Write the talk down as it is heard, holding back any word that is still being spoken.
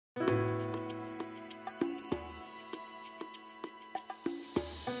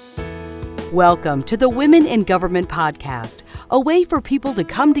Welcome to the Women in Government podcast, a way for people to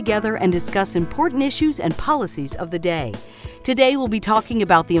come together and discuss important issues and policies of the day. Today, we'll be talking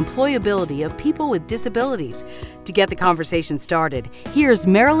about the employability of people with disabilities. To get the conversation started, here's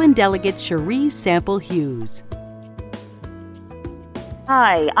Maryland Delegate Cherie Sample Hughes.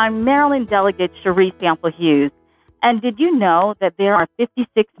 Hi, I'm Maryland Delegate Cherie Sample Hughes. And did you know that there are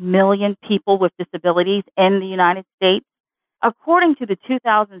 56 million people with disabilities in the United States? According to the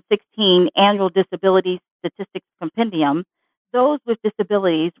 2016 Annual Disability Statistics Compendium, those with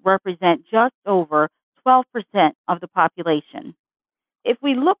disabilities represent just over 12% of the population. If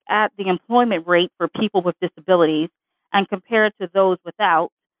we look at the employment rate for people with disabilities and compare it to those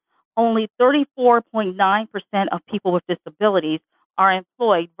without, only 34.9% of people with disabilities are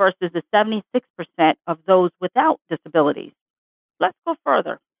employed versus the 76% of those without disabilities. Let's go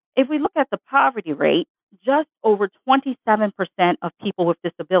further. If we look at the poverty rate, just over 27% of people with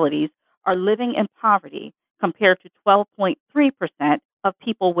disabilities are living in poverty compared to 12.3% of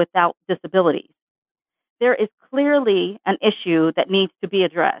people without disabilities. There is clearly an issue that needs to be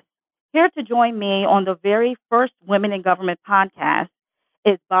addressed. Here to join me on the very first Women in Government podcast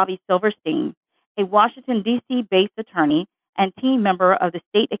is Bobby Silverstein, a Washington, D.C. based attorney and team member of the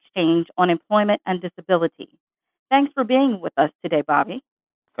State Exchange on Employment and Disability. Thanks for being with us today, Bobby.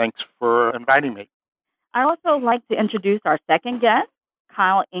 Thanks for inviting me. I'd also like to introduce our second guest,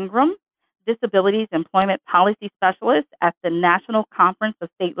 Kyle Ingram, Disabilities Employment Policy Specialist at the National Conference of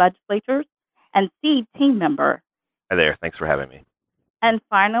State Legislatures and SEED team member. Hi there. Thanks for having me. And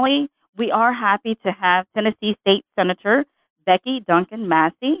finally, we are happy to have Tennessee State Senator Becky Duncan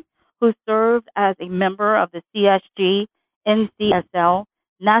Massey, who served as a member of the CSG NCSL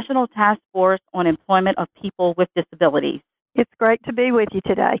National Task Force on Employment of People with Disabilities. It's great to be with you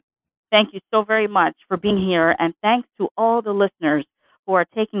today. Thank you so very much for being here, and thanks to all the listeners who are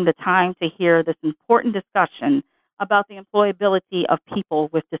taking the time to hear this important discussion about the employability of people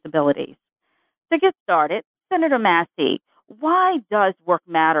with disabilities. To get started, Senator Massey, why does work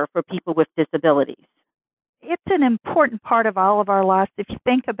matter for people with disabilities? It's an important part of all of our lives. If you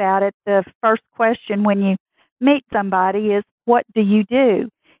think about it, the first question when you meet somebody is, what do you do?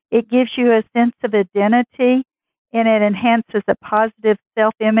 It gives you a sense of identity, and it enhances a positive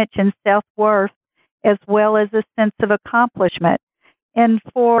self-image and self-worth, as well as a sense of accomplishment. And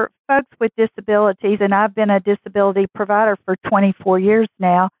for folks with disabilities, and I've been a disability provider for 24 years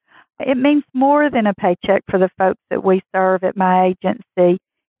now, it means more than a paycheck for the folks that we serve at my agency.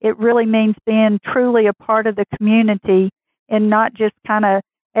 It really means being truly a part of the community and not just kind of,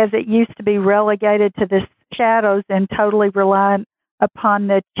 as it used to be, relegated to the shadows and totally reliant upon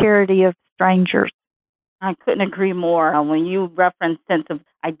the charity of strangers. I couldn't agree more. When you reference sense of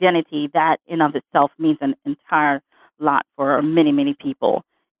identity, that in of itself means an entire lot for many, many people.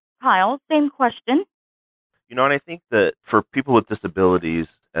 Kyle, same question. And I think that for people with disabilities,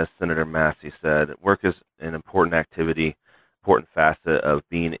 as Senator Massey said, work is an important activity, important facet of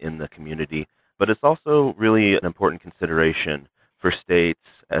being in the community, but it's also really an important consideration for states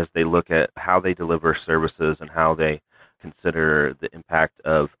as they look at how they deliver services and how they consider the impact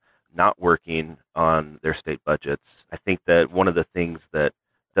of not working on their state budgets. I think that one of the things that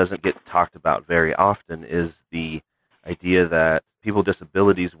doesn't get talked about very often is the idea that people with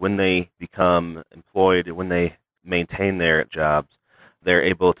disabilities, when they become employed and when they maintain their jobs, they're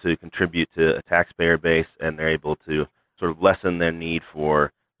able to contribute to a taxpayer base and they're able to sort of lessen their need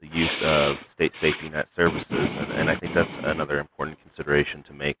for the use of state safety net services. And I think that's another important consideration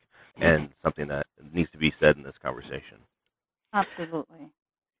to make and something that needs to be said in this conversation. Absolutely.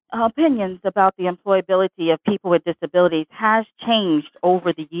 Opinions about the employability of people with disabilities has changed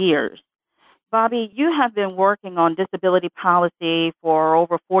over the years. Bobby, you have been working on disability policy for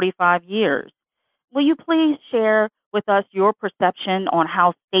over 45 years. Will you please share with us your perception on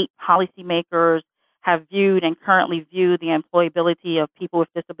how state policymakers have viewed and currently view the employability of people with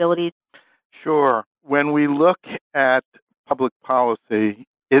disabilities? Sure. When we look at public policy,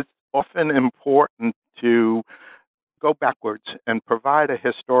 it's often important to go backwards and provide a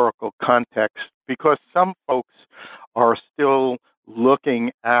historical context because some folks are still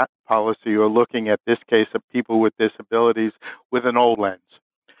looking at policy or looking at this case of people with disabilities with an old lens.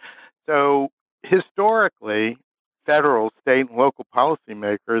 So historically, federal, state, and local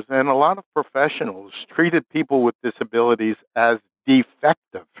policymakers and a lot of professionals treated people with disabilities as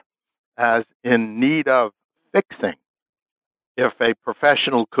defective, as in need of fixing. If a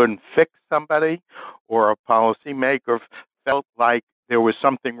professional couldn't fix somebody or a policymaker felt like there was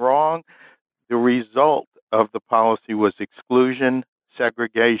something wrong, the result of the policy was exclusion,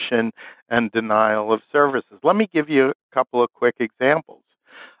 segregation, and denial of services. Let me give you a couple of quick examples.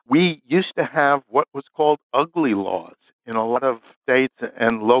 We used to have what was called ugly laws in a lot of states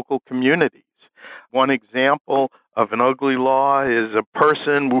and local communities. One example of an ugly law is a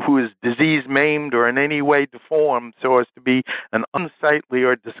person who is disease maimed or in any way deformed so as to be an unsightly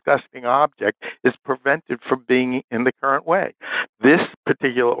or disgusting object is prevented from being in the current way. This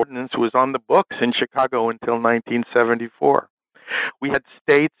particular ordinance was on the books in Chicago until 1974. We had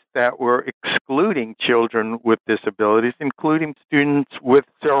states that were excluding children with disabilities, including students with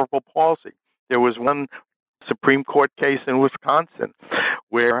cerebral palsy. There was one Supreme Court case in Wisconsin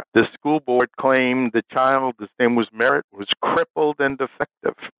where the school board claimed the child, his name was Merritt, was crippled and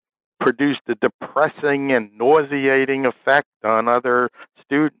defective, produced a depressing and nauseating effect on other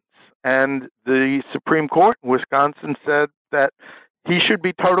students. And the Supreme Court in Wisconsin said that he should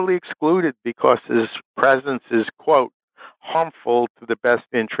be totally excluded because his presence is, quote, harmful to the best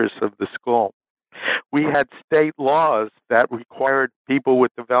interests of the school. We had state laws that required people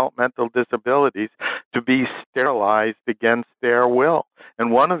with developmental disabilities to be sterilized against their will.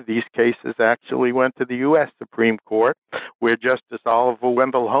 And one of these cases actually went to the U.S. Supreme Court, where Justice Oliver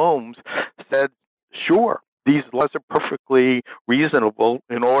Wendell Holmes said, sure, these laws are perfectly reasonable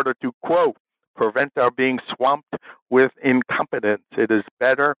in order to, quote, prevent our being swamped with incompetence. It is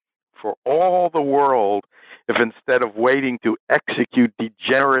better for all the world if instead of waiting to execute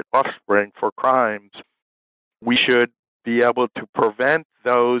degenerate offspring for crimes, we should be able to prevent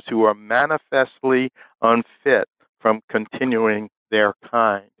those who are manifestly unfit from continuing their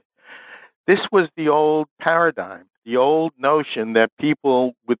kind. This was the old paradigm, the old notion that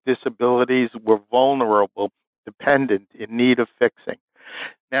people with disabilities were vulnerable, dependent, in need of fixing.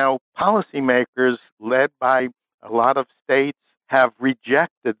 Now, policymakers led by a lot of states have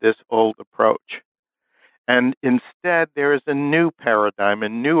rejected this old approach. And instead, there is a new paradigm, a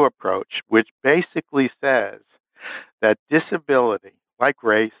new approach, which basically says that disability, like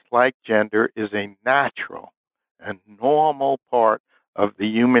race, like gender, is a natural and normal part of the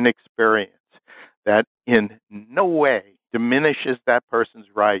human experience that in no way diminishes that person's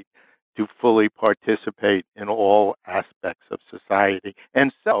right to fully participate in all aspects of society.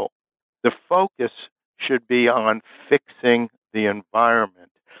 And so the focus should be on fixing the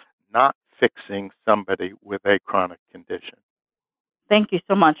environment, not fixing somebody with a chronic condition. Thank you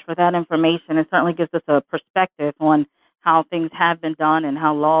so much for that information. It certainly gives us a perspective on how things have been done and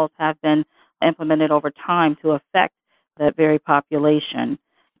how laws have been implemented over time to affect that very population.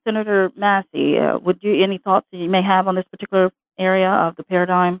 Senator Massey, any thoughts that you may have on this particular area of the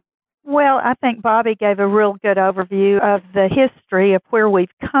paradigm? Well, I think Bobby gave a real good overview of the history of where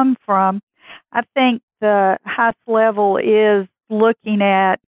we've come from. I think the highest level is looking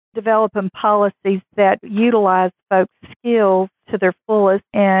at developing policies that utilize folks' skills to their fullest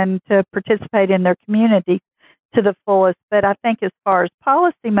and to participate in their community to the fullest. But I think as far as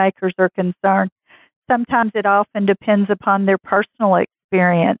policymakers are concerned, sometimes it often depends upon their personal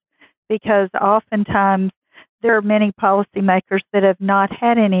experience, because oftentimes there are many policymakers that have not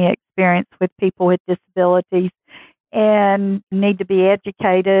had any experience with people with disabilities and need to be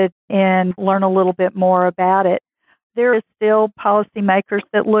educated and learn a little bit more about it. There is still policymakers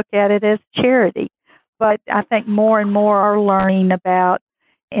that look at it as charity, but I think more and more are learning about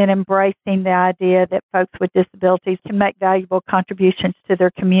and embracing the idea that folks with disabilities can make valuable contributions to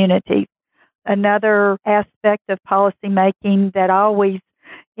their communities. Another aspect of policymaking that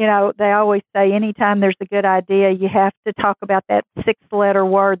they always say anytime there's a good idea, you have to talk about that 6-letter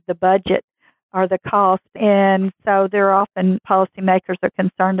word, the budget or the cost. And so there are often policymakers are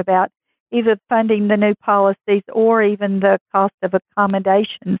concerned about either funding the new policies or even the cost of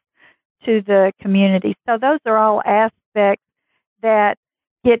accommodations to the community. So those are all aspects that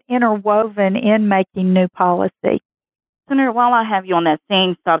get interwoven in making new policy. Senator, while I have you on that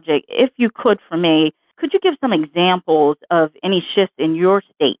same subject, if you could for me, could you give some examples of any shifts in your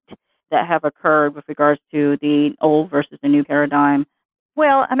state that have occurred with regards to the old versus the new paradigm?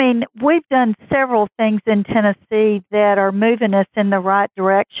 Well, we've done several things in Tennessee that are moving us in the right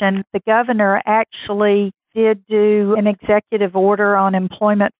direction. The governor actually did do an executive order on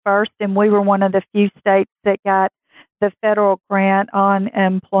employment first, and we were one of the few states that got the federal grant on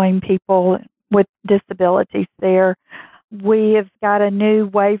employing people with disabilities there. We have got a new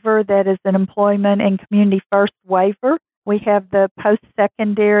waiver that is an employment and community first waiver. We have the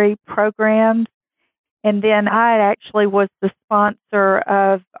post-secondary programs. And then I actually was the sponsor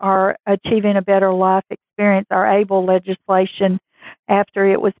of our Achieving a Better Life experience, our ABLE legislation, after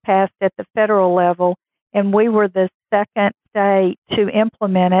it was passed at the federal level. And we were the second state to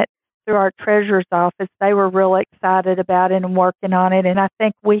implement it through our treasurer's office, they were real excited about it and working on it. And I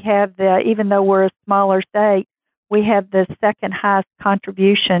think we have even though we're a smaller state, we have the second highest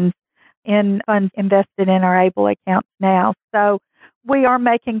contributions in funds invested in our ABLE accounts now. So we are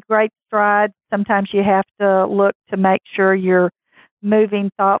making great strides. Sometimes you have to look to make sure you're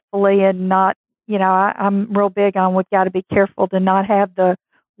moving thoughtfully and not, I'm real big on we've got to be careful to not have the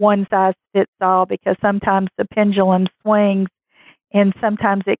one size fits all, because sometimes the pendulum swings and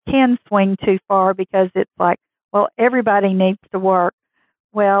sometimes it can swing too far because it's like, well, everybody needs to work.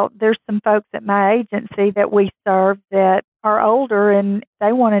 Well, there's some folks at my agency that we serve that are older and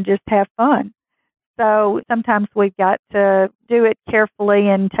they want to just have fun. So sometimes we've got to do it carefully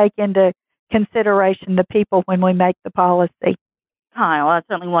and take into consideration the people when we make the policy. Kyle, I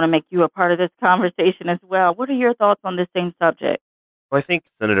certainly want to make you a part of this conversation as well. What are your thoughts on this same subject? Well, I think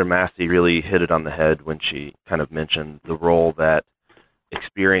Senator Massey really hit it on the head when she kind of mentioned the role that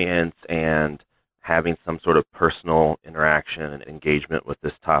experience and having some sort of personal interaction and engagement with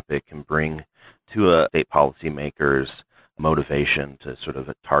this topic can bring to a state policymaker's motivation to sort of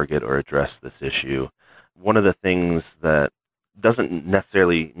target or address this issue. One of the things that doesn't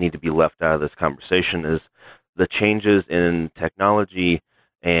necessarily need to be left out of this conversation is the changes in technology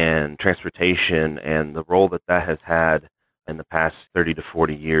and transportation and the role that that has had in the past 30 to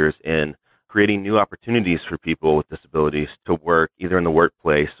 40 years in creating new opportunities for people with disabilities to work either in the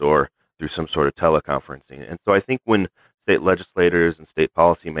workplace or through some sort of teleconferencing. And so I think when state legislators and state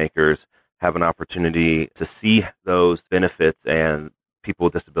policymakers have an opportunity to see those benefits and people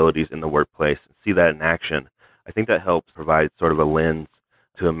with disabilities in the workplace and see that in action, I think that helps provide sort of a lens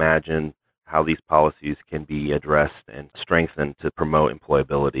to imagine how these policies can be addressed and strengthened to promote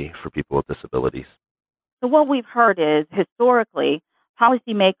employability for people with disabilities. So what we've heard is, historically,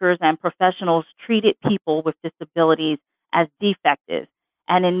 policymakers and professionals treated people with disabilities as defective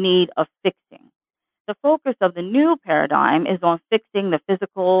and in need of fixing. The focus of the new paradigm is on fixing the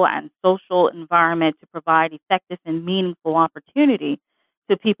physical and social environment to provide effective and meaningful opportunity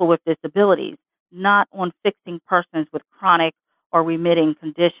to people with disabilities, not on fixing persons with chronic or remitting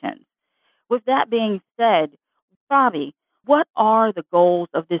conditions. With that being said, Bobby, what are the goals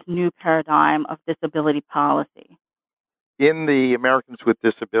of this new paradigm of disability policy? In the Americans with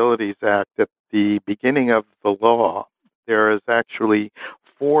Disabilities Act, at the beginning of the law, there is actually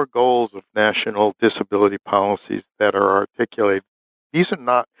 4 goals of national disability policies that are articulated. These are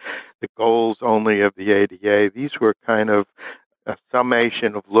not the goals only of the ADA. These were kind of a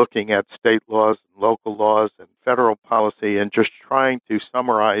summation of looking at state laws, and local laws, and federal policy and just trying to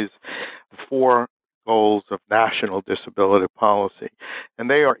summarize the 4 goals of national disability policy. And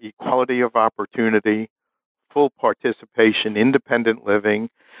they are equality of opportunity, full participation, independent living,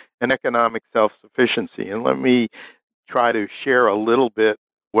 and economic self-sufficiency. And let me try to share a little bit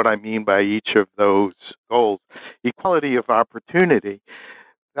what I mean by each of those goals. Equality of opportunity,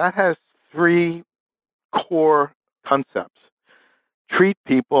 that has 3 core concepts. Treat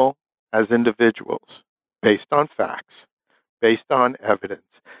people as individuals based on facts, based on evidence,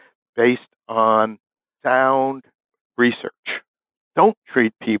 based on sound research. Don't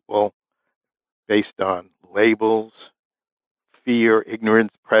treat people based on labels, fear,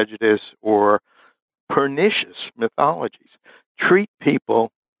 ignorance, prejudice, or pernicious mythologies. Treat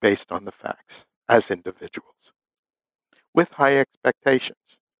people based on the facts as individuals with high expectations.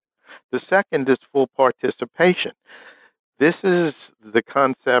 The second is full participation. This is the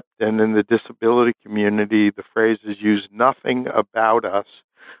concept, and in the disability community, the phrase is used, nothing about us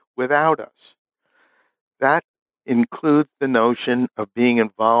without us. That includes the notion of being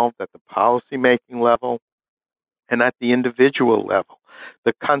involved at the policymaking level and at the individual level.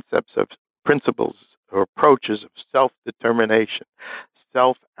 The concepts of principles or approaches of self-determination,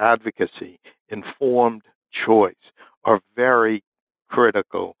 self-advocacy, informed choice are very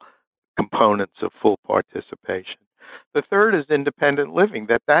critical components of full participation. The third is independent living,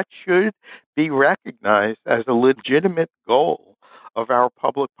 that should be recognized as a legitimate goal of our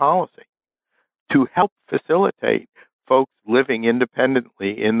public policy to help facilitate folks living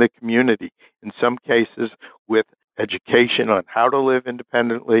independently in the community, in some cases with education on how to live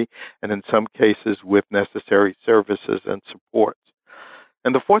independently, and in some cases with necessary services and supports.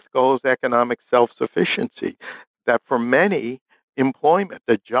 And the fourth goal is economic self-sufficiency, that for many, employment,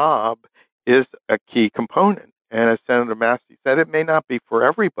 a job, is a key component. And as Senator Massey said, it may not be for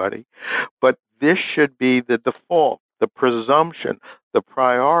everybody, but this should be the default, the presumption, the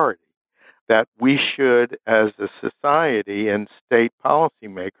priority, that we should, as a society and state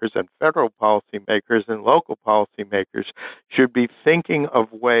policymakers and federal policymakers and local policymakers, should be thinking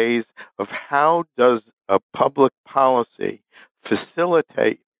of ways of how does a public policy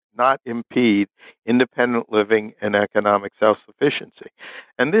facilitate not impede independent living and economic self-sufficiency.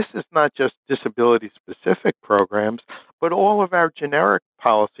 And this is not just disability-specific programs, but all of our generic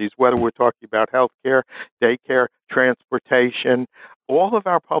policies, whether we're talking about healthcare, daycare, transportation, all of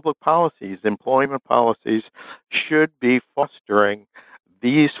our public policies, employment policies, should be fostering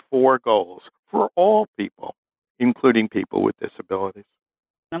these four goals for all people, including people with disabilities.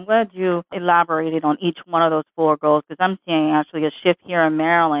 I'm glad you elaborated on each one of those four goals because I'm seeing actually a shift here in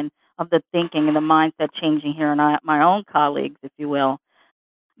Maryland of the thinking and the mindset changing here in my own colleagues, if you will.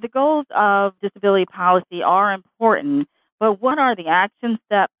 The goals of disability policy are important, but what are the action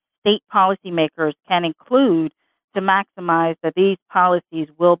steps state policymakers can include to maximize that these policies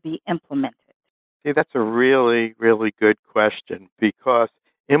will be implemented? See, that's a really, really good question because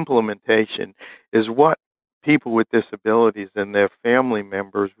implementation is what people with disabilities and their family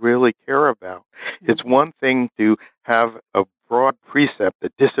members really care about. Mm-hmm. It's one thing to have a broad precept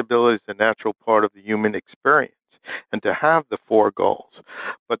that disability is a natural part of the human experience and to have the four goals.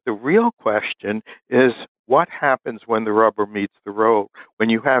 But the real question is what happens when the rubber meets the road, when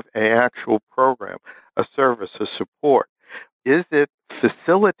you have an actual program, a service, a support. Is it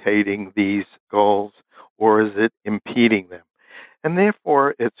facilitating these goals or is it impeding them? And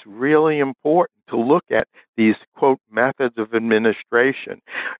therefore, it's really important to look at these, quote, methods of administration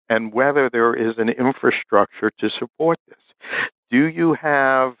and whether there is an infrastructure to support this. Do you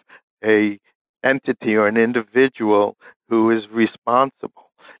have an entity or an individual who is responsible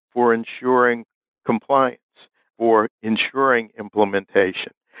for ensuring compliance, for ensuring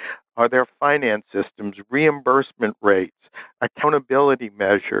implementation? Are there finance systems, reimbursement rates, accountability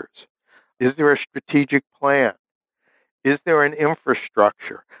measures? Is there a strategic plan? Is there an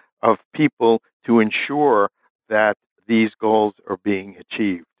infrastructure of people to ensure that these goals are being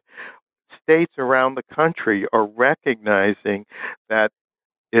achieved? States around the country are recognizing that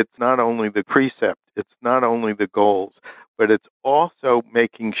it's not only the precept, it's not only the goals, but it's also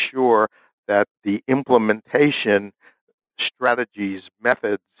making sure that the implementation strategies,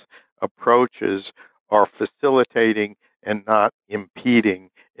 methods, approaches are facilitating and not impeding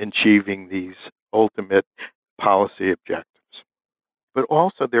achieving these ultimate policy objectives. But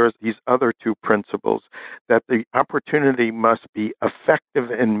also there's these other two principles that the opportunity must be effective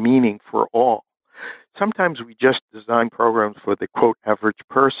and meaning for all. Sometimes we just design programs for the, quote, average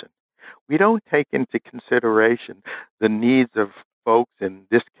person. We don't take into consideration the needs of folks, in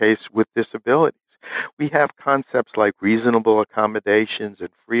this case, with disabilities. We have concepts like reasonable accommodations and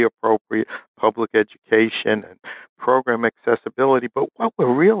free appropriate public education and program accessibility. But what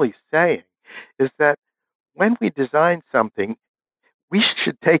we're really saying is that when we design something, we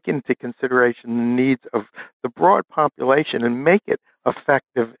should take into consideration the needs of the broad population and make it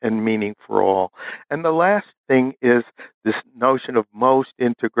effective and meaning for all. And the last thing is this notion of most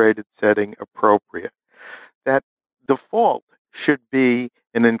integrated setting appropriate. That default should be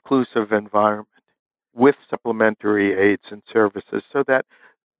an inclusive environment with supplementary aids and services so that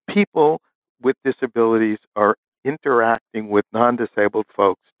people with disabilities are interacting with non-disabled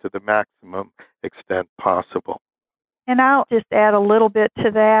folks to the maximum extent possible. And I'll just add a little bit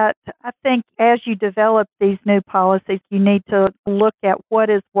to that. I think as you develop these new policies, you need to look at what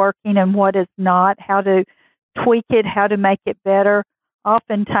is working and what is not, how to tweak it, how to make it better.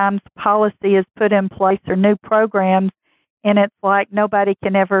 Oftentimes policy is put in place or new programs, and it's like nobody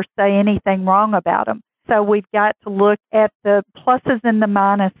can ever say anything wrong about them. So we've got to look at the pluses and the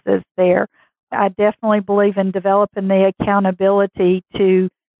minuses there. I definitely believe in developing the accountability to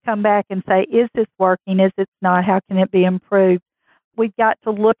come back and say, is this working? Is it not? How can it be improved? We've got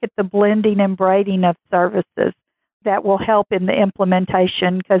to look at the blending and braiding of services that will help in the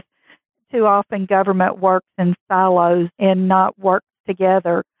implementation, because too often government works in silos and not works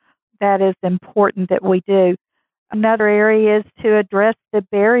together. That is important that we do. Another area is to address the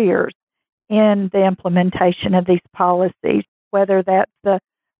barriers in the implementation of these policies, whether that's the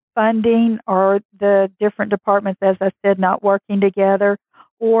funding or the different departments, as I said, not working together,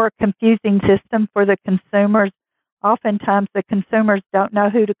 or confusing system for the consumers. Oftentimes the consumers don't know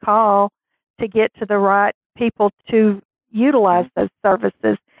who to call to get to the right people to utilize those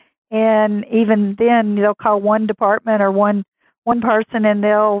services. And even then, they'll call one department or one person and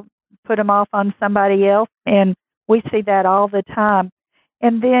they'll put them off on somebody else. And we see that all the time.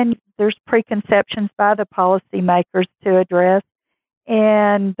 And then there's preconceptions by the policymakers to address,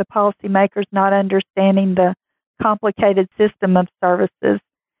 and the policymakers not understanding the complicated system of services.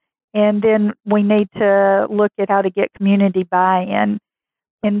 And then we need to look at how to get community buy-in.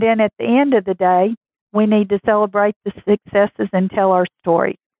 And then at the end of the day, we need to celebrate the successes and tell our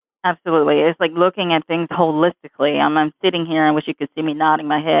story. Absolutely. It's like looking at things holistically. I'm sitting here. I wish you could see me nodding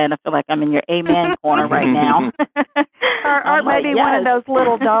my head. I feel like I'm in your amen corner right now. or maybe yes. one of those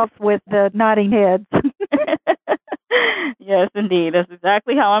little dolls with the nodding heads. Yes, indeed. That's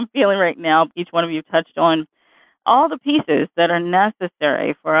exactly how I'm feeling right now. Each one of you touched on all the pieces that are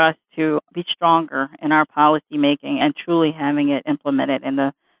necessary for us to be stronger in our policy making and truly having it implemented in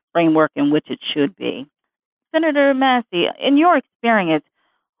the framework in which it should be. Senator Massey, in your experience,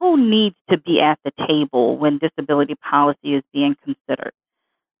 who needs to be at the table when disability policy is being considered?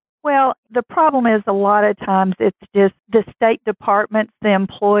 Well, the problem is a lot of times it's just the state departments, the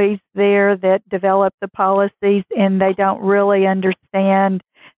employees there that develop the policies, and they don't really understand.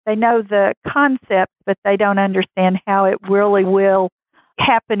 They know the concepts, but they don't understand how it really will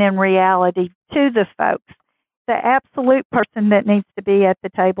happen in reality to the folks. The absolute person that needs to be at the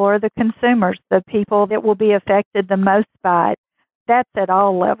table are the consumers, the people that will be affected the most by it. That's at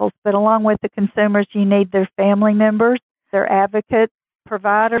all levels. But along with the consumers, you need their family members, their advocates,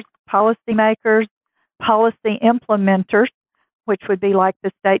 providers, policymakers, policy implementers, which would be like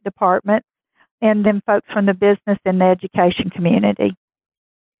the State Department, and then folks from the business and the education community.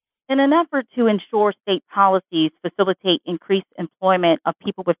 In an effort to ensure state policies facilitate increased employment of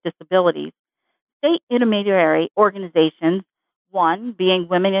people with disabilities, state intermediary organizations, one being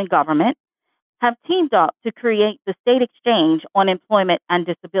Women in Government, have teamed up to create the State Exchange on Employment and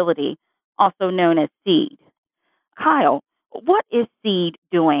Disability, also known as SEED. Kyle, what is SEED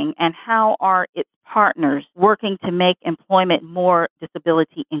doing and how are its partners working to make employment more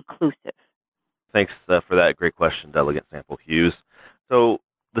disability inclusive? Thanks for that great question, Delegate Sample Hughes. So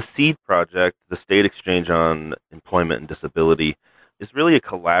the SEED project, the State Exchange on Employment and Disability, is really a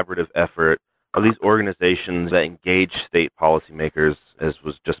collaborative effort of these organizations that engage state policymakers, as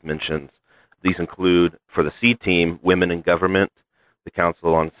was just mentioned. These include, for the SEED team, Women in Government, the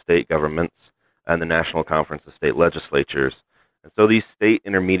Council on State Governments, and the National Conference of State Legislatures. And so these state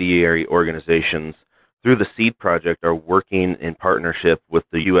intermediary organizations, through the SEED project, are working in partnership with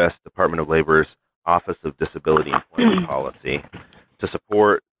the U.S. Department of Labor's Office of Disability Employment Policy to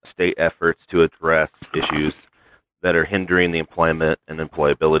support state efforts to address issues that are hindering the employment and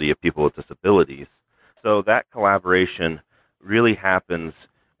employability of people with disabilities. So that collaboration really happens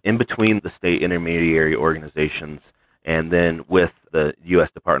in between the state intermediary organizations and then with the U.S.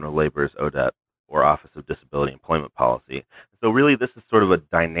 Department of Labor's ODEP, or Office of Disability Employment Policy. So really this is sort of a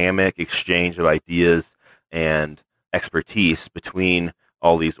dynamic exchange of ideas and expertise between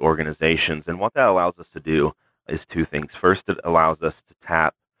all these organizations. And what that allows us to do is two things. First, it allows us to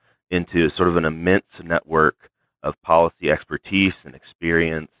tap into sort of an immense network of policy expertise and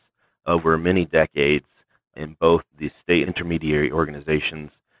experience over many decades in both the state intermediary organizations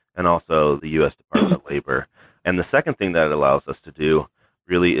and also the U.S. Department of Labor. And the second thing that it allows us to do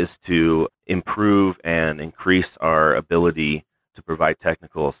really is to improve and increase our ability to provide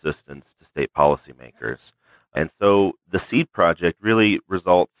technical assistance to state policymakers. And so the SEED project really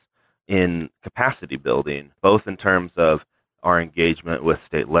results in capacity building, both in terms of our engagement with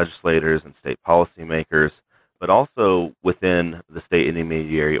state legislators and state policymakers, but also within the state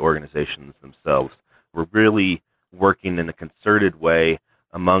intermediary organizations themselves. We're really working in a concerted way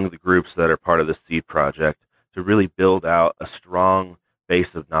among the groups that are part of the SEED project to really build out a strong base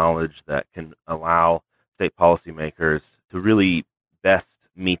of knowledge that can allow state policymakers to really best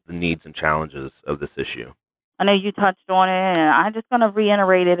meet the needs and challenges of this issue. I know you touched on it, and I'm just going to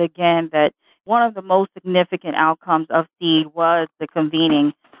reiterate it again that one of the most significant outcomes of SEED was the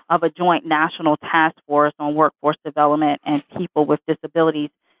convening of a joint national task force on workforce development and people with disabilities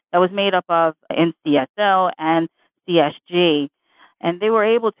that was made up of NCSL and CSG. And they were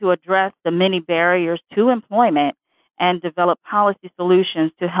able to address the many barriers to employment and develop policy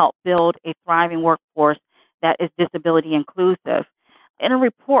solutions to help build a thriving workforce that is disability inclusive. In a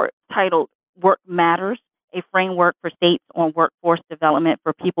report titled Work Matters, a framework for states on workforce development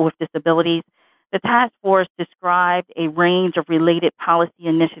for people with disabilities, the task force described a range of related policy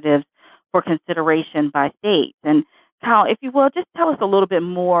initiatives for consideration by states. And Kyle, if you will, just tell us a little bit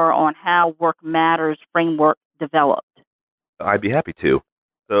more on how Work Matters framework developed. I'd be happy to.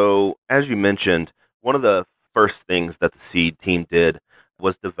 So, as you mentioned, one of the first things that the SEED team did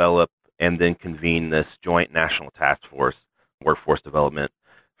was develop and then convene this joint national task force, workforce development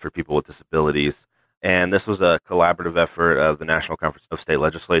for people with disabilities. And this was a collaborative effort of the National Conference of State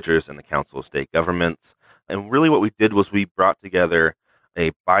Legislatures and the Council of State Governments. And really what we did was we brought together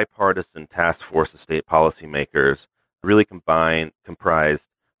a bipartisan task force of state policymakers, really comprised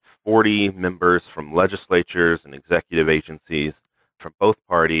 40 members from legislatures and executive agencies from both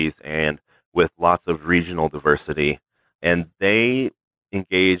parties and with lots of regional diversity. And they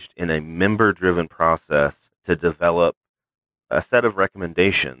engaged in a member-driven process to develop a set of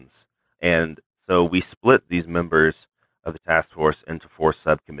recommendations. And so we split these members of the task force into 4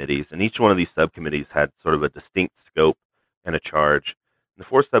 subcommittees, and each one of these subcommittees had sort of a distinct scope and a charge. And the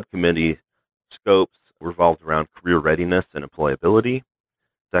 4 subcommittee scopes revolved around career readiness and employability.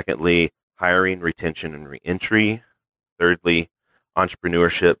 Secondly, hiring, retention, and reentry. Thirdly,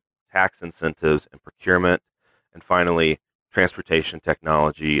 entrepreneurship, tax incentives, and procurement. And finally, transportation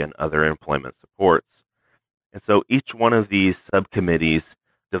technology and other employment supports. And so each one of these subcommittees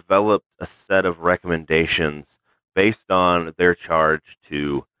developed a set of recommendations based on their charge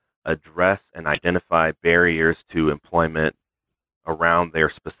to address and identify barriers to employment around their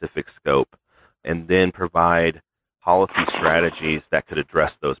specific scope, and then provide policy strategies that could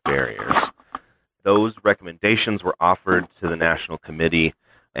address those barriers. Those recommendations were offered to the National Committee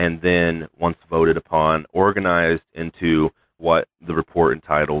and then, once voted upon, organized into what the report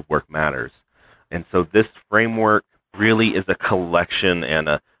entitled Work Matters. And so this framework really is a collection and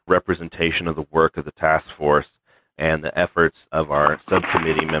a representation of the work of the task force and the efforts of our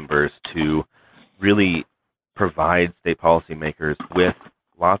subcommittee members to really provide state policymakers with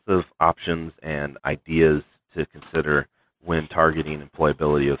lots of options and ideas to consider when targeting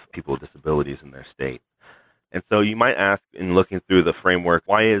employability of people with disabilities in their state. And so you might ask, in looking through the framework,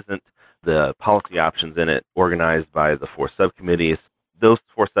 why isn't the policy options in it organized by the 4 subcommittees? Those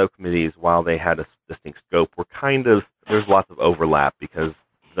 4 subcommittees, while they had a distinct scope, were there's lots of overlap because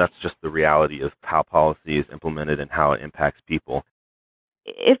that's just the reality of how policy is implemented and how it impacts people.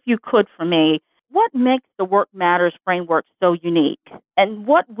 If you could, for me, what makes the Work Matters framework so unique? And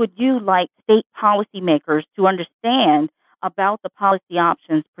what would you like state policymakers to understand about the policy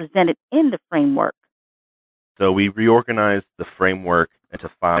options presented in the framework? So we reorganized the framework into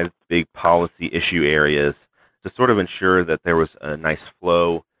 5 big policy issue areas to sort of ensure that there was a nice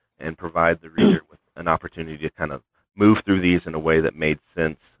flow and provide the reader with an opportunity to kind of move through these in a way that made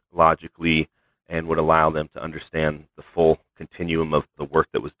sense logically and would allow them to understand the full continuum of the work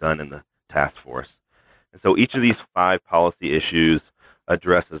that was done in the task force. And so each of these 5 policy issues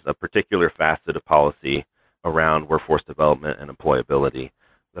addresses a particular facet of policy around workforce development and employability.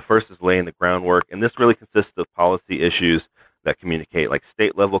 The first is laying the groundwork, and this really consists of policy issues that communicate like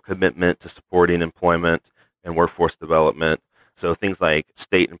state-level commitment to supporting employment and workforce development. So things like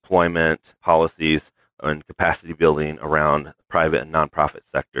state employment policies and capacity building around private and nonprofit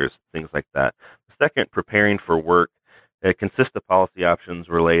sectors, things like that. The second, preparing for work. It consists of policy options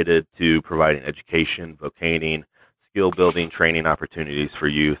related to providing education, vocating, skill-building training opportunities for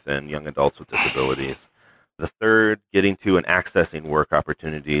youth and young adults with disabilities. The third, getting to and accessing work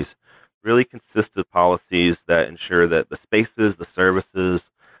opportunities, really consists of policies that ensure that the spaces, the services,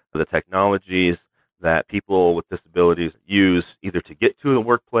 the technologies that people with disabilities use either to get to the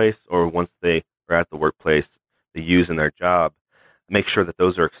workplace or once they are at the workplace they use in their job, make sure that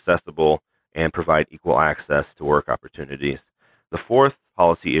those are accessible and provide equal access to work opportunities. The fourth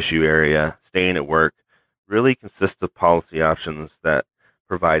policy issue area, staying at work, really consists of policy options that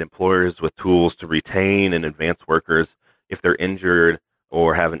provide employers with tools to retain and advance workers if they're injured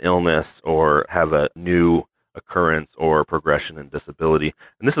or have an illness or have a new occurrence or progression in disability.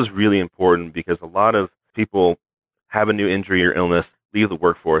 And this is really important because a lot of people have a new injury or illness, leave the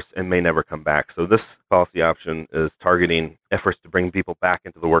workforce, and may never come back. So this policy option is targeting efforts to bring people back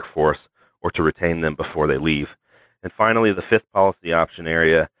into the workforce or to retain them before they leave. And finally, the fifth policy option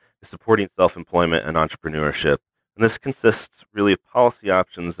area is supporting self-employment and entrepreneurship. And this consists really of policy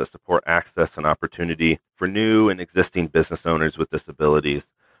options that support access and opportunity for new and existing business owners with disabilities.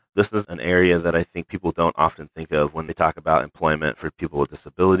 This is an area that I think people don't often think of when they talk about employment for people with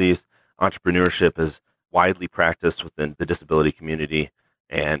disabilities. Entrepreneurship is widely practiced within the disability community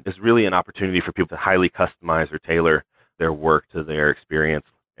and is really an opportunity for people to highly customize or tailor their work to their experience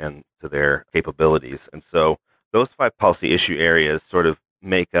and to their capabilities. And so those five policy issue areas sort of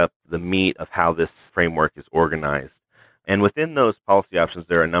make up the meat of how this framework is organized. And within those policy options,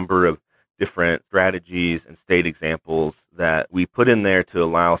 there are a number of different strategies and state examples that we put in there to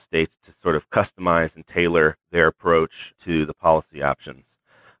allow states to sort of customize and tailor their approach to the policy options.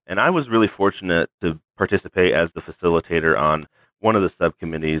 And I was really fortunate to participate as the facilitator on one of the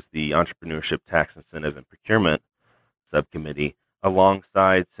subcommittees, the Entrepreneurship, Tax Incentive, and Procurement Subcommittee,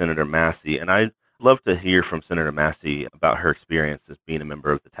 alongside Senator Massey. And I'd love to hear from Senator Massey about her experience as being a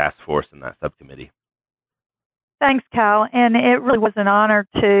member of the task force in that subcommittee. Thanks, Kyle. And it really was an honor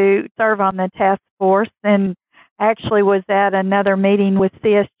to serve on the task force, and actually was at another meeting with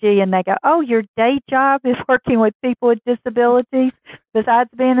CSG, and they go, "Oh, your day job is working with people with disabilities besides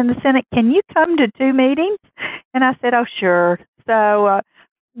being in the Senate. Can you come to 2 meetings?" And I said, "Oh, sure." So,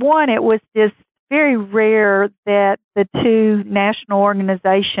 one, it was just very rare that the two national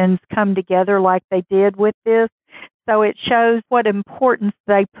organizations come together like they did with this. So it shows what importance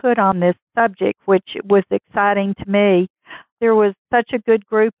they put on this subject, which was exciting to me. There was such a good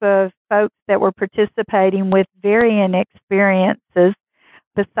group of folks that were participating with varying experiences.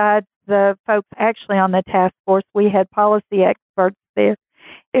 Besides the folks actually on the task force, we had policy experts there.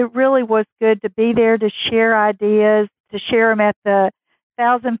 It really was good to be there to share ideas, to share them at the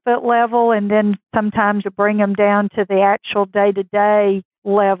 1,000-foot level, and then sometimes to bring them down to the actual day-to-day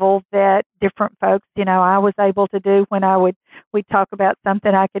level that different folks, I was able to do when we'd talk about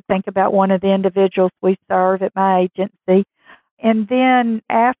something. I could think about one of the individuals we serve at my agency. And then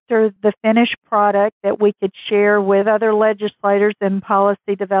after the finished product that we could share with other legislators and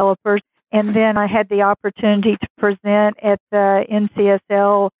policy developers, and then I had the opportunity to present at the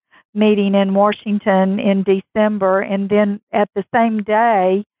NCSL meeting in Washington in December. And then at the same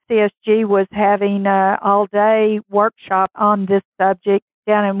day, CSG was having an all-day workshop on this subject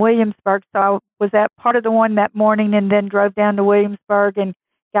down in Williamsburg. So I was at part of the one that morning and then drove down to Williamsburg and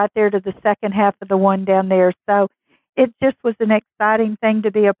got there to the second half of the one down there. So it just was an exciting thing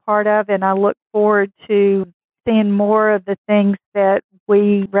to be a part of, and I look forward to seeing more of the things that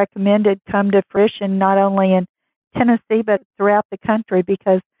we recommended come to fruition, not only in Tennessee but throughout the country,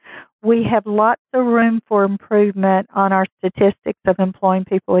 because we have lots of room for improvement on our statistics of employing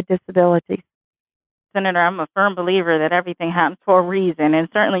people with disabilities. Senator, I'm a firm believer that everything happens for a reason, and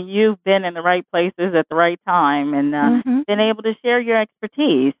certainly you've been in the right places at the right time and been able to share your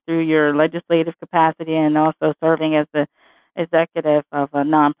expertise through your legislative capacity and also serving as the executive of a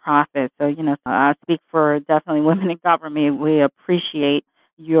nonprofit. So, I speak for definitely women in government. We appreciate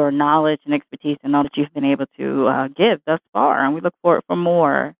your knowledge and expertise and all that you've been able to give thus far, and we look forward for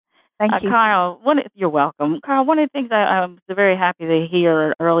more. Thank you. Kyle, you're welcome. Kyle, one of the things I was very happy to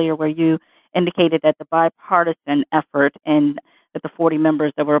hear earlier where you indicated that the bipartisan effort and that the 40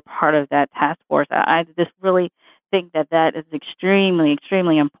 members that were a part of that task force, I just really think that is extremely,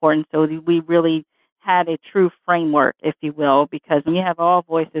 extremely important. So we really had a true framework, if you will, because when you have all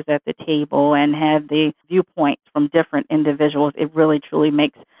voices at the table and have the viewpoints from different individuals, it really, truly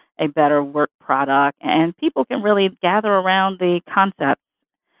makes a better work product, and people can really gather around the concepts.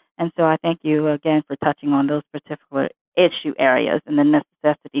 And so I thank you again for touching on those particular issue areas and the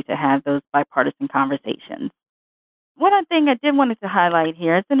necessity to have those bipartisan conversations. One other thing I did want to highlight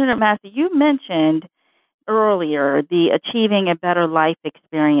here, Senator Massey, you mentioned earlier the Achieving a Better Life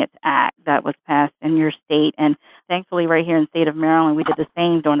Experience Act that was passed in your state, and thankfully right here in the state of Maryland, we did the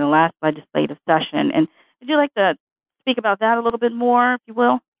same during the last legislative session. And would you like to speak about that a little bit more, if you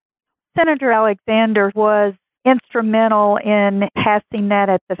will? Senator Alexander was instrumental in passing that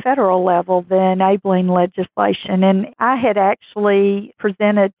at the federal level, the enabling legislation. And I had actually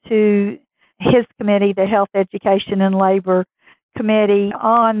presented to his committee, the Health, Education, and Labor Committee,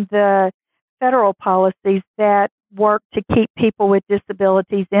 on the federal policies that work to keep people with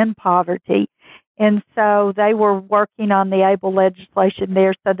disabilities in poverty. And so they were working on the ABLE legislation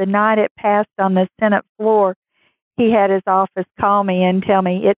there. So the night it passed on the Senate floor, he had his office call me and tell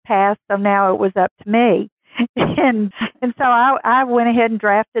me it passed, so now it was up to me. And so I went ahead and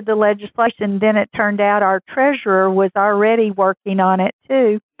drafted the legislation. Then it turned out our treasurer was already working on it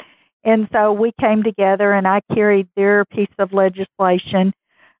too. And so we came together and I carried their piece of legislation.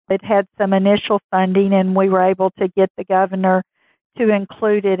 It had some initial funding, and we were able to get the governor to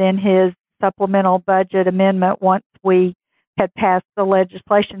include it in his supplemental budget amendment once we had passed the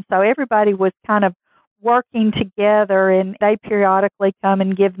legislation. So everybody was kind of working together, and they periodically come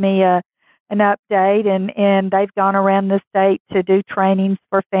and give me an update, and they've gone around the state to do trainings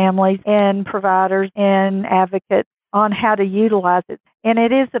for families and providers and advocates on how to utilize it. And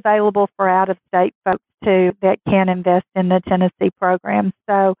it is available for out-of-state folks, too, that can invest in the Tennessee program.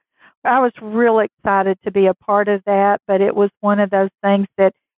 So I was real excited to be a part of that, but it was one of those things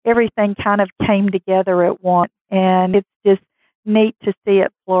that everything kind of came together at once. And it's just neat to see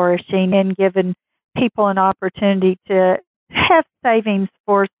it flourishing and giving people an opportunity to have savings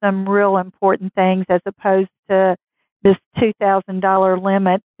for some real important things, as opposed to this $2,000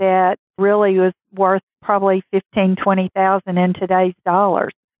 limit that really was worth probably $15,000, $20,000 in today's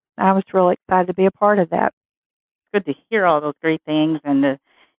dollars. I was really excited to be a part of that. Good to hear all those great things and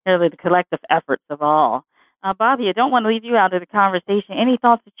really the collective efforts of all. Bobby, I don't want to leave you out of the conversation. Any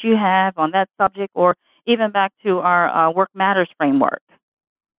thoughts that you have on that subject, or even back to our Work Matters framework?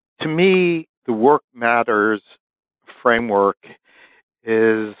 To me, the Work Matters framework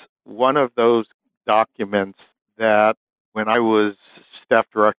is one of those documents that when I was staff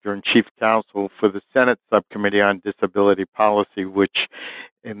director and chief counsel for the Senate Subcommittee on Disability Policy, which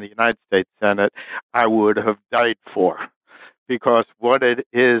in the United States Senate I would have died for, because what it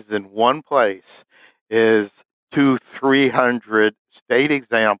is in one place is 300 state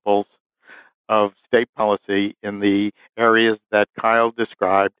examples of state policy in the areas that Kyle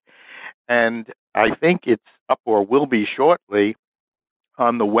described. And I think it's up or will be shortly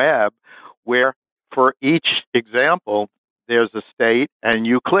on the web, where for each example, there's a state, and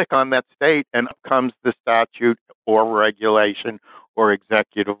you click on that state, and up comes the statute or regulation or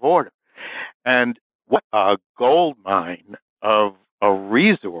executive order. And what a gold mine of a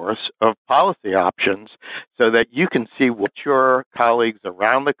resource of policy options, so that you can see what your colleagues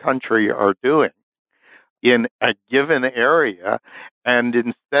around the country are doing in a given area, and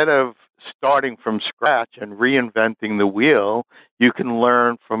instead of starting from scratch and reinventing the wheel, you can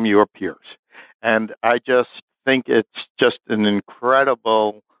learn from your peers. And I just think it's just an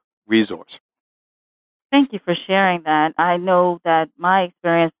incredible resource. Thank you for sharing that. I know that my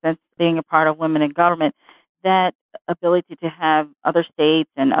experience since being a part of Women in Government, that ability to have other states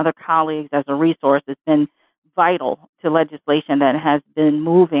and other colleagues as a resource has been vital to legislation that has been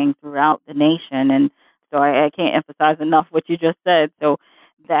moving throughout the nation. And so I can't emphasize enough what you just said. So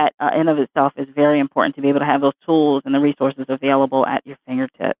that in of itself is very important to be able to have those tools and the resources available at your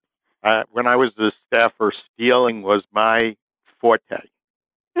fingertips. When I was a staffer, stealing was my forte.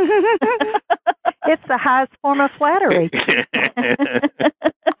 It's the highest form of flattery.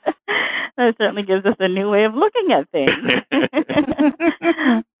 That certainly gives us a new way of looking at things.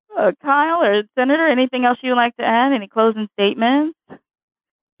 Kyle or Senator, anything else you'd like to add? Any closing statements?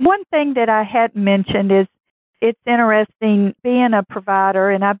 One thing that I hadn't mentioned is it's interesting being a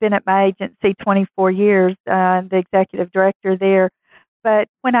provider, and I've been at my agency 24 years, the executive director there. But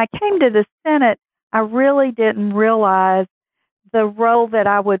when I came to the Senate, I really didn't realize the role that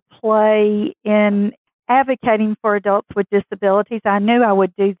I would play in advocating for adults with disabilities. I knew I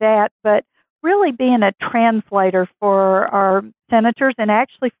would do that, but really being a translator for our senators and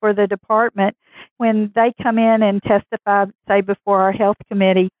actually for the department when they come in and testify, say, before our health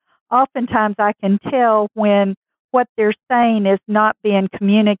committee, oftentimes I can tell when what they're saying is not being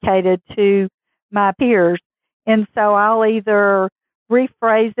communicated to my peers. And so I'll either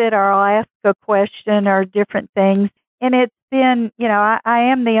rephrase it or I'll ask a question or different things. And it's been, I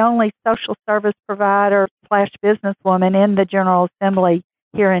am the only social service provider / businesswoman in the General Assembly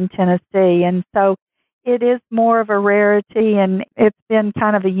here in Tennessee. And so it is more of a rarity, and it's been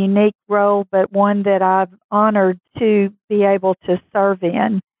kind of a unique role, but one that I've honored to be able to serve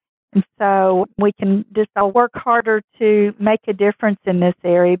in. And so we can just all work harder to make a difference in this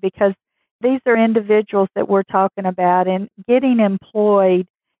area, because these are individuals that we're talking about, and getting employed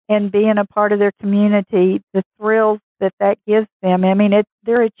and being a part of their community, the thrills that gives them. I mean,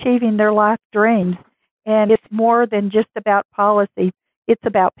 they're achieving their life dreams, and it's more than just about policy. It's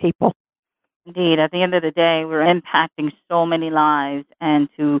about people. Indeed. At the end of the day, we're impacting so many lives, and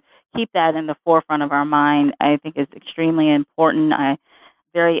to keep that in the forefront of our mind, I think is extremely important. As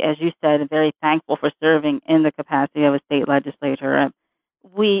you said, very thankful for serving in the capacity of a state legislator.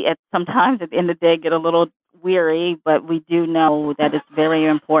 We, sometimes at the end of the day, get a little weary, but we do know that it's very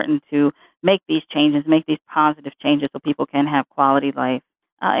important to make these changes, make these positive changes so people can have quality life.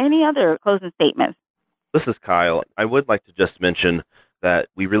 Any other closing statements? This is Kyle. I would like to just mention that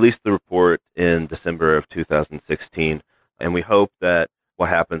we released the report in December of 2016, and we hope that what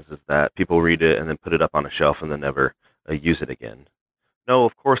happens is that people read it and then put it up on a shelf and then never use it again. No,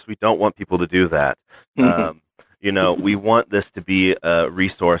 of course we don't want people to do that. We want this to be a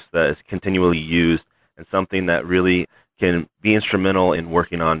resource that is continually used and something that really can be instrumental in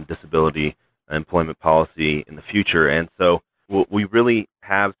working on disability employment policy in the future. And so what we really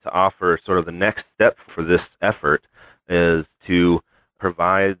have to offer, sort of the next step for this effort, is to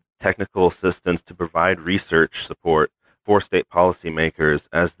provide technical assistance, to provide research support for state policymakers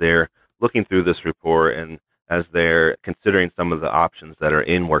as they're looking through this report and as they're considering some of the options that are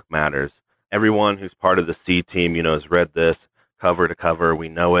in Work Matters. Everyone who's part of the C team, has read this cover to cover. We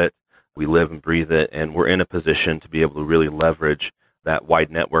know it. We live and breathe it. And we're in a position to be able to really leverage that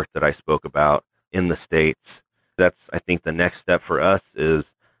wide network that I spoke about in the states. That's, I think, the next step for us, is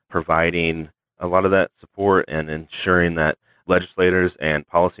providing a lot of that support and ensuring that legislators and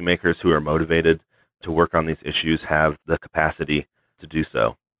policymakers who are motivated to work on these issues have the capacity to do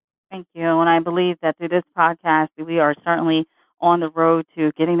so. Thank you. And I believe that through this podcast, we are certainly on the road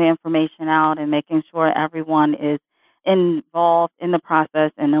to getting the information out and making sure everyone is involved in the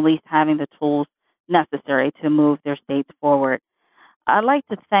process and at least having the tools necessary to move their states forward. I'd like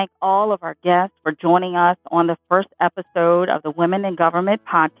to thank all of our guests for joining us on the first episode of the Women in Government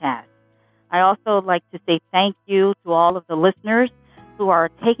podcast. I also like to say thank you to all of the listeners who are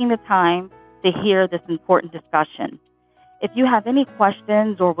taking the time to hear this important discussion. If you have any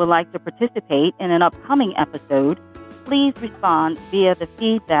questions or would like to participate in an upcoming episode, please respond via the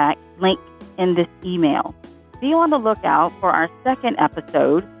feedback link in this email. Be on the lookout for our second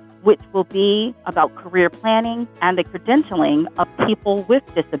episode, which will be about career planning and the credentialing of people with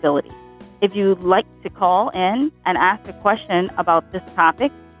disabilities. If you'd like to call in and ask a question about this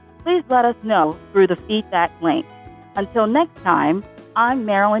topic, please let us know through the feedback link. Until next time, I'm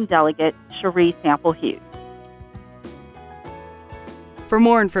Maryland Delegate Cherie Sample Hughes. For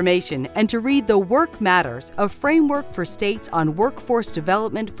more information and to read the Work Matters, a framework for states on workforce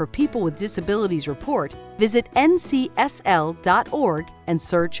development for people with disabilities report, visit ncsl.org and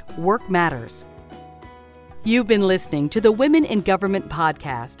search Work Matters. You've been listening to the Women in Government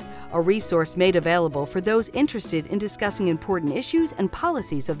podcast, a resource made available for those interested in discussing important issues and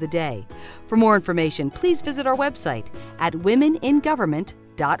policies of the day. For more information, please visit our website at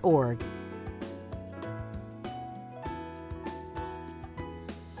womeningovernment.org.